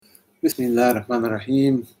Bismillah ar-Rahman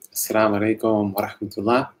ar-Rahim. Assalamu alaikum wa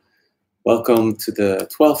rahmatullah. Welcome to the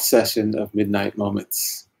 12th session of Midnight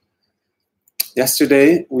Moments.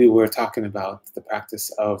 Yesterday, we were talking about the practice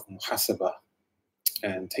of muhasabah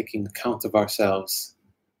and taking account of ourselves,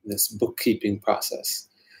 this bookkeeping process.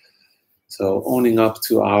 So owning up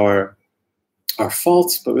to our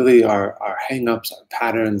faults, but really our hang-ups, our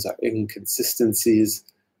patterns, our inconsistencies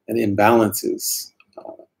and imbalances,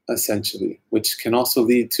 essentially, which can also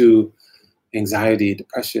lead to anxiety,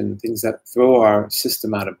 depression, things that throw our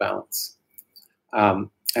system out of balance. And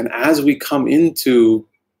as we come into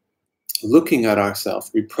looking at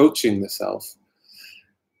ourselves, reproaching the self,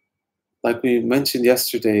 like we mentioned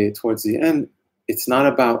yesterday towards the end, it's not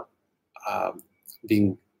about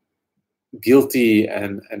being guilty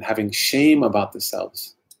and having shame about the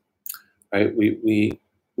selves, right? We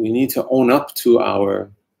need to own up to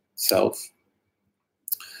our self,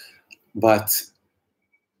 but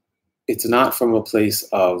it's not from a place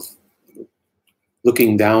of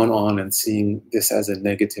looking down on and seeing this as a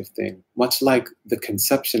negative thing. Much like the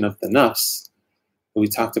conception of the nafs, we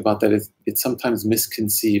talked about that it's sometimes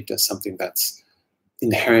misconceived as something that's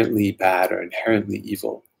inherently bad or inherently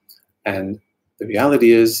evil. And the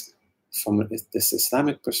reality is, from this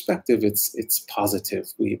Islamic perspective, it's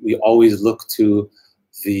positive. We always look to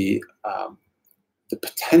the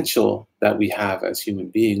potential that we have as human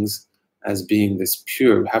beings as being this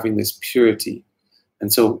pure, having this purity.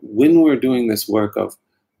 And so when we're doing this work of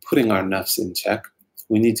putting our nafs in check,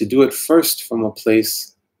 we need to do it first from a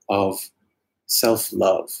place of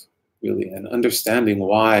self-love, really, and understanding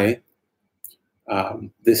why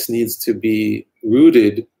this needs to be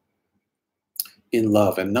rooted in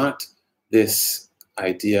love and not this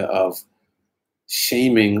idea of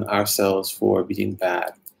shaming ourselves for being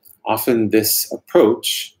bad. Often this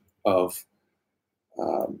approach of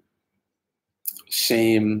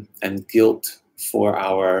shame and guilt for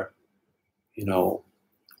our,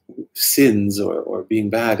 sins or being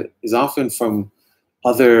bad is often from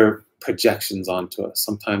other projections onto us,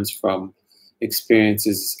 sometimes from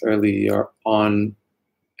experiences earlier on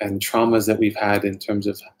and traumas that we've had in terms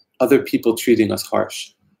of other people treating us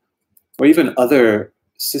harsh, or even other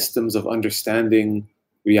systems of understanding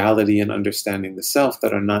reality and understanding the self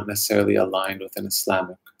that are not necessarily aligned with an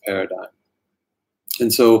Islamic paradigm.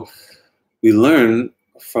 And so we learn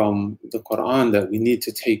from the Quran that we need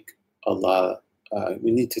to take Allah, we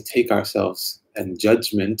need to take ourselves and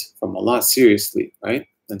judgment from Allah seriously, right?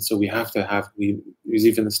 And so we have to have, there's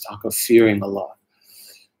even this talk of fearing Allah.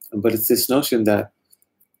 But it's this notion that,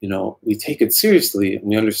 we take it seriously and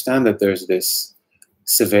we understand that there's this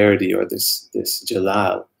severity or this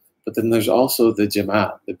jalal, but then there's also the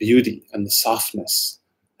jamal, the beauty and the softness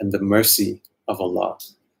and the mercy of Allah.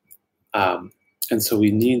 And so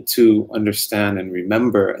we need to understand and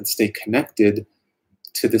remember and stay connected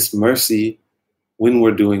to this mercy when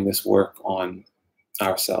we're doing this work on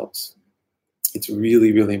ourselves. It's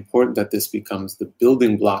really, really important that this becomes the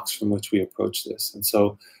building blocks from which we approach this. And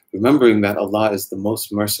so remembering that Allah is the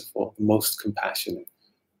most merciful, the most compassionate.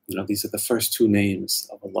 These are the first two names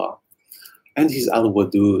of Allah. And He's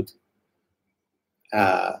Al-Wadud.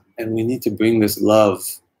 And we need to bring this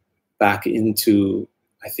love back into,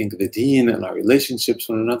 I think, the deen and our relationships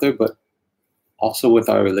with one another, but also with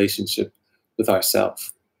our relationship with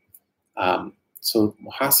ourselves. So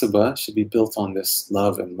muhasabah should be built on this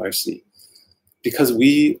love and mercy, because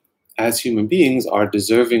we, as human beings, are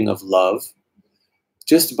deserving of love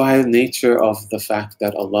just by the nature of the fact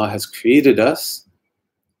that Allah has created us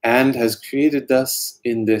and has created us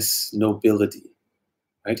in this nobility,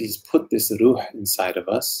 right? He's put this ruh inside of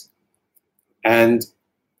us, and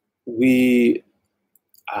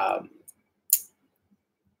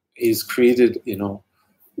He's created,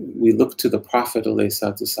 we look to the Prophet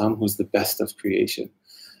ﷺ, who's the best of creation,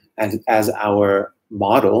 and as our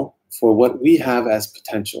model for what we have as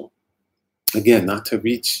potential. Again, not to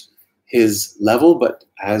reach his level, but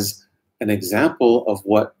as an example of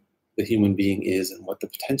what the human being is and what the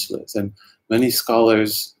potential is. And many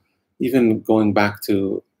scholars, even going back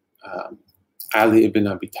to Ali ibn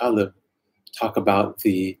Abi Talib, talk about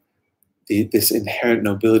this inherent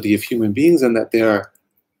nobility of human beings, and that they are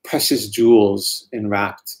precious jewels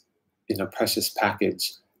enwrapped in a precious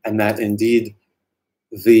package, and that indeed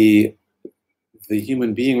the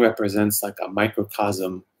human being represents like a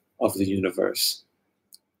microcosm of the universe.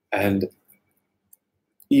 And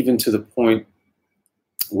even to the point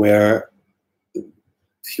where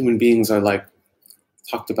human beings are like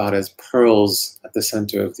talked about as pearls at the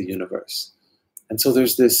center of the universe. And so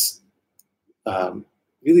there's this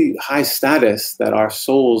really high status that our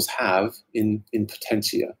souls have in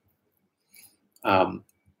potentia.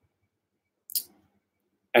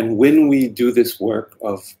 And when we do this work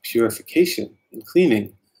of purification and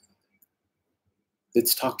cleaning,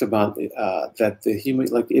 it's talked about that the human,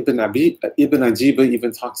 like Ibn Ajiba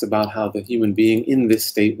even talks about how the human being in this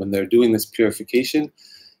state, when they're doing this purification,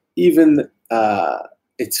 even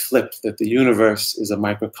it's flipped, that the universe is a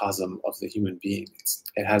microcosm of the human being.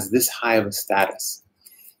 It has this high of a status.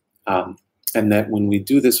 And that when we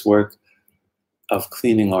do this work of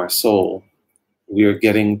cleaning our soul, we are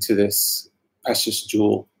getting to this precious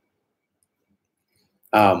jewel.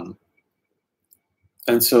 And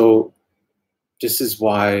so this is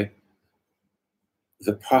why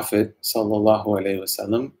the Prophet sallallahu alaihi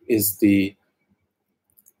wasallam is the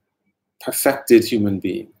perfected human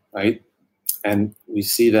being, right? And we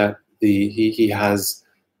see that he has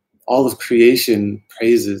all of creation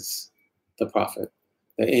praises the Prophet.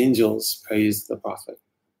 The angels praise the Prophet,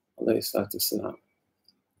 alayhi salatu wasalam.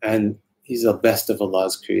 And he's the best of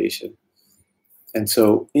Allah's creation. And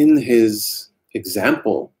so in his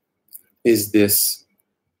example is this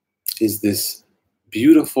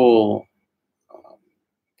beautiful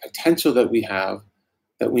potential that we have,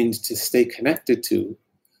 that we need to stay connected to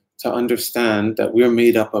understand that we're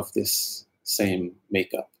made up of this same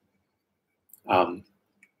makeup.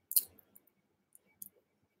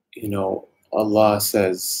 Allah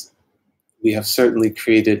says, we have certainly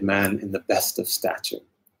created man in the best of stature.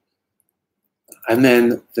 And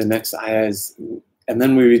then the next ayah is, and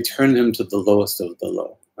then we return him to the lowest of the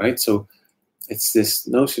low, right? So it's this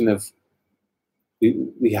notion of,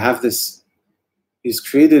 we have this, he's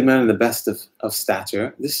created man in the best of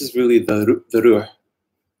stature. This is really the ruh.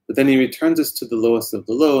 But then he returns us to the lowest of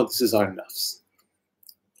the low. This is our nafs.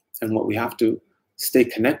 And what we have to stay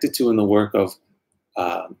connected to in the work of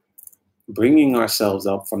bringing ourselves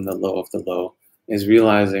up from the low of the low is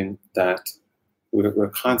realizing that we're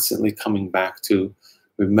constantly coming back to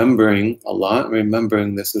remembering Allah,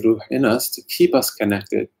 remembering this ruh in us to keep us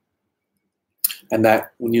connected. And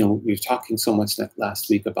that, we were talking so much last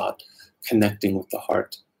week about connecting with the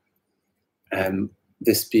heart, and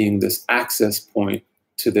this being this access point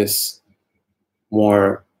to this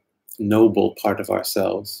more noble part of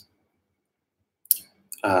ourselves.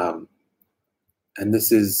 And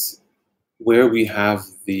this is where we have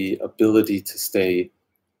the ability to stay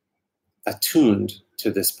attuned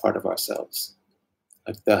to this part of ourselves.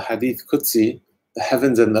 Like the Hadith Qudsi, the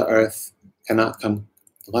heavens and the earth cannot come.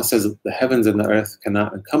 Allah says, the heavens and the earth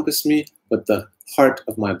cannot encompass me, but the heart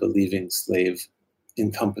of my believing slave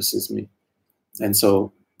encompasses me. And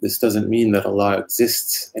so this doesn't mean that Allah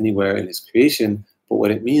exists anywhere in his creation, but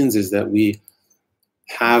what it means is that we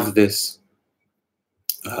have this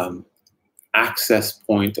access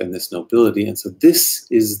point and this nobility. And so this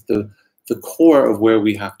is the core of where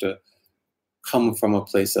we have to come from, a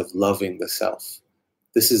place of loving the self.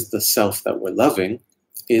 This is the self that we're loving,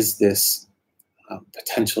 is this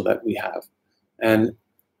potential that we have. And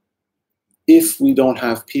if we don't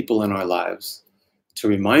have people in our lives to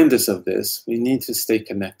remind us of this, we need to stay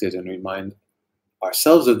connected and remind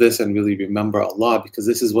ourselves of this and really remember Allah, because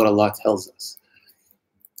this is what Allah tells us.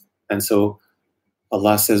 And so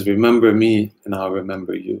Allah says, remember me and I'll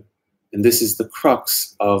remember you. And this is the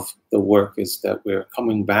crux of the work, is that we're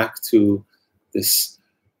coming back to this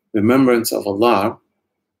remembrance of Allah,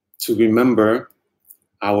 to remember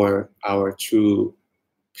our true,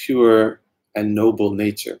 pure, and noble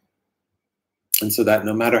nature. And so that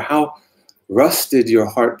no matter how rusted your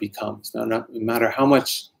heart becomes, no matter how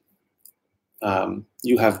much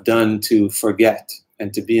you have done to forget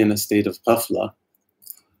and to be in a state of ghafla,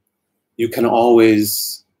 you can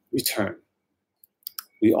always return.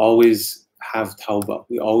 We always have tawbah.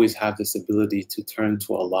 We always have this ability to turn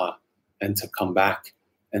to Allah and to come back.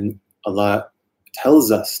 And Allah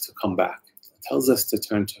tells us to come back, tells us to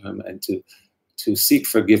turn to him and to seek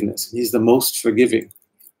forgiveness. And he's the most forgiving,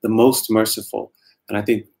 the most merciful. And I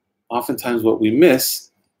think oftentimes what we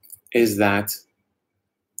miss is that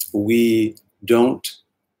we don't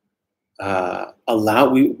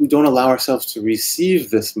allow ourselves to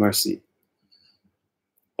receive this mercy.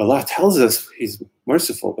 Allah tells us he's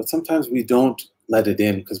merciful, but sometimes we don't let it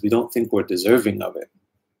in because we don't think we're deserving of it.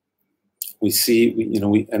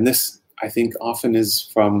 And this, I think, often is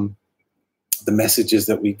from the messages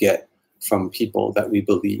that we get from people that we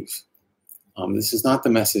believe. This is not the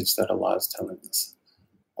message that Allah is telling us.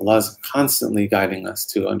 Allah is constantly guiding us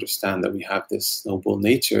to understand that we have this noble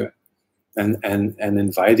nature, and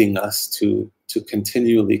inviting us to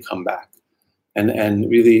continually come back, and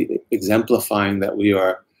really exemplifying that we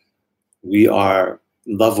are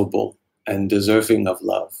lovable and deserving of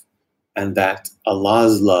love, and that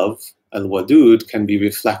Allah's love, al-Wadud, can be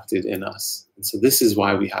reflected in us. And so this is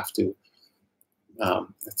why we have to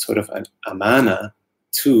It's sort of an amana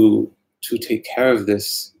to take care of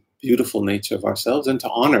this beautiful nature of ourselves and to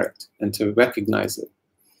honor it and to recognize it.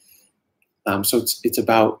 So it's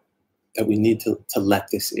about that we need to let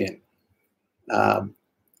this in.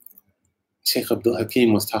 Sheikh Abdul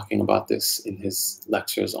Hakim was talking about this in his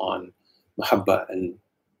lectures on Muhabba and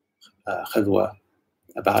Khadwa,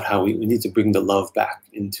 about how we need to bring the love back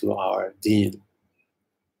into our deen.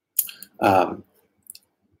 I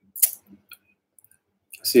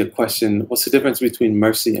see a question, what's the difference between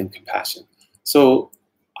mercy and compassion? So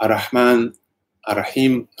Ar-Rahman,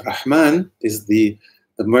 Ar-Rahim, Rahman is the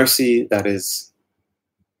mercy that is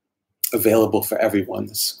available for everyone.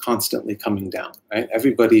 It's constantly coming down, right?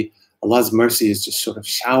 Everybody, Allah's mercy is just sort of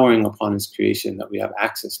showering upon His creation that we have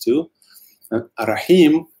access to.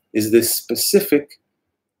 Ar-Rahim is this specific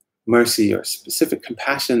mercy or specific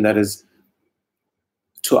compassion that is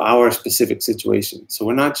to our specific situation. So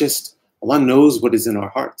we're not just, Allah knows what is in our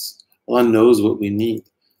hearts. Allah knows what we need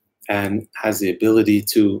and has the ability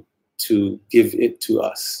to give it to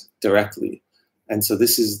us directly. And so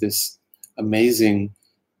this is this amazing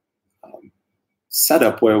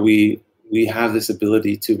setup where we have this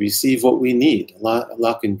ability to receive what we need.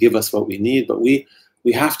 Allah can give us what we need, but we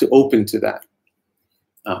have to open to that.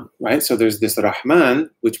 Right? So there's this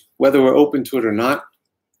Rahman, which whether we're open to it or not,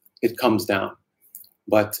 it comes down.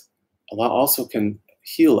 But Allah also can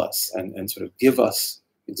heal us and sort of give us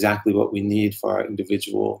exactly what we need for our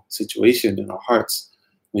individual situation in our hearts.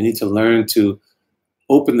 We need to learn to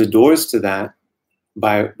open the doors to that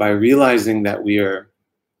by realizing that we are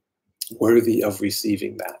worthy of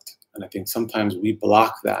receiving that. And I think sometimes we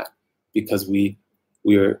block that because we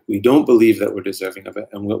don't believe that we're deserving of it.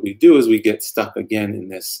 And what we do is we get stuck again in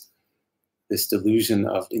this delusion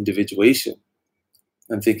of individuation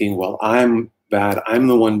and thinking, well, I'm bad, I'm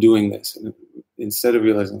the one doing this. And instead of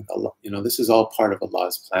realizing, Allah, this is all part of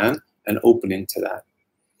Allah's plan, and opening to that.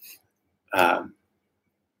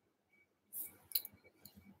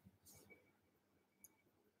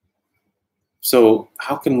 So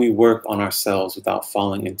how can we work on ourselves without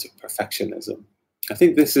falling into perfectionism? I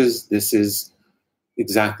think this is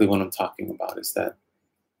exactly what I'm talking about, is that,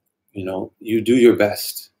 you do your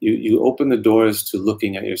best. You open the doors to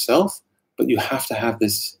looking at yourself, but you have to have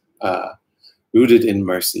this rooted in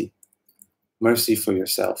mercy for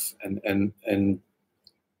yourself. And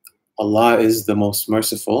Allah is the most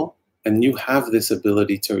merciful, and you have this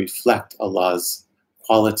ability to reflect Allah's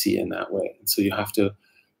quality in that way. And so you have to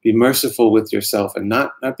be merciful with yourself and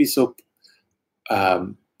not be so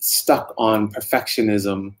stuck on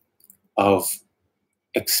perfectionism of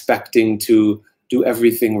expecting to do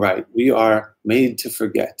everything right. We are made to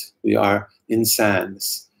forget. We are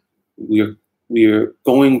insans. We're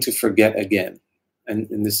going to forget again.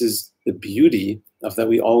 And this is the beauty of that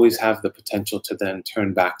we always have the potential to then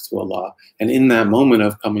turn back to Allah. And in that moment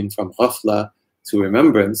of coming from ghafla to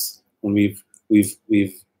remembrance, when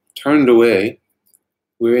we've turned away,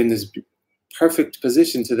 we're in this perfect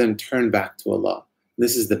position to then turn back to Allah.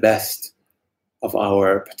 This is the best of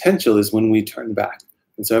our potential, is when we turn back.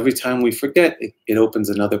 And so every time we forget, it opens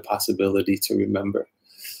another possibility to remember.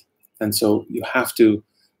 And so you have to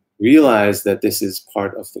realize that this is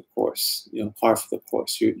part of the course, part of the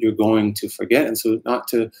course. You're going to forget. And so not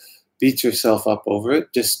to beat yourself up over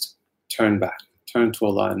it, just turn back, turn to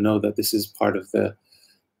Allah, and know that this is part of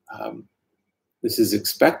this is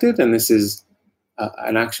expected, and this is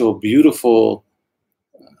an actual beautiful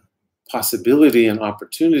possibility and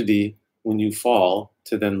opportunity when you fall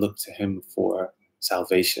to then look to Him for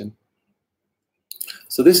salvation.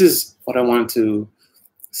 So this is what I wanted to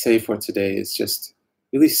say for today, is just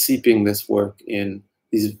really seeping this work in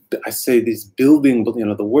these building,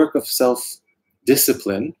 the work of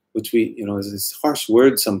self-discipline, which is this harsh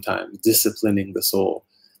word sometimes, disciplining the soul.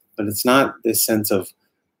 But it's not this sense of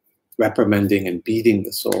reprimanding and beating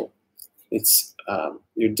the soul. It's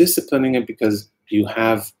you're disciplining it because you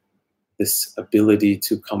have this ability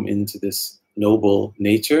to come into this noble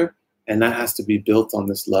nature, and that has to be built on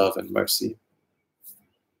this love and mercy.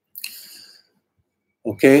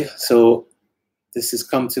 Okay, so this has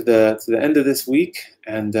come to the end of this week,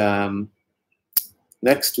 and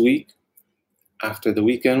next week, after the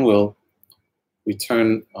weekend, we'll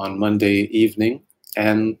return on Monday evening.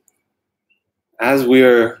 And as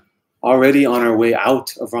we're already on our way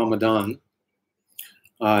out of Ramadan,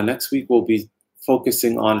 next week we'll be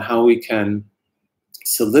focusing on how we can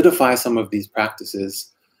solidify some of these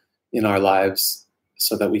practices in our lives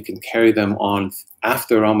so that we can carry them on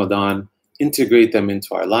after Ramadan, integrate them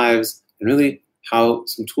into our lives, and really how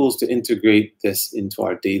some tools to integrate this into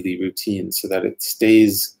our daily routine so that it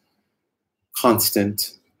stays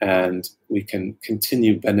constant and we can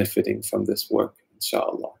continue benefiting from this work,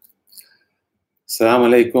 inshallah. Assalamu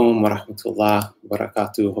alaikum wa rahmatullah wa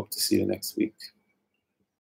barakatuh. Hope to see you next week.